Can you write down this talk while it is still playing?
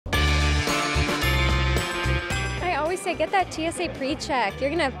say get that TSA pre-check. You're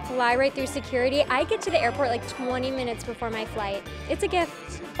gonna fly right through security. I get to the airport like 20 minutes before my flight. It's a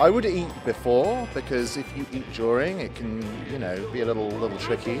gift. I would eat before, because if you eat during, it can, you know, be a little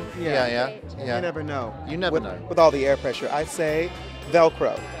tricky. Yeah. You never know. You never know. With all the air pressure, I say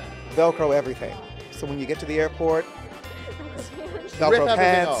Velcro. Velcro everything. So when you get to the airport, Velcro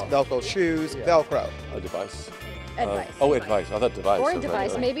pants, Velcro shoes, Velcro. A device. Advice. Advice. I thought device. Or a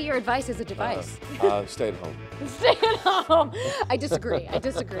device. Maybe your advice is a device. Stay at home. Stay at home. I disagree.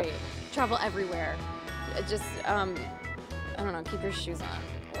 Travel everywhere. Just, I don't know, keep your shoes on.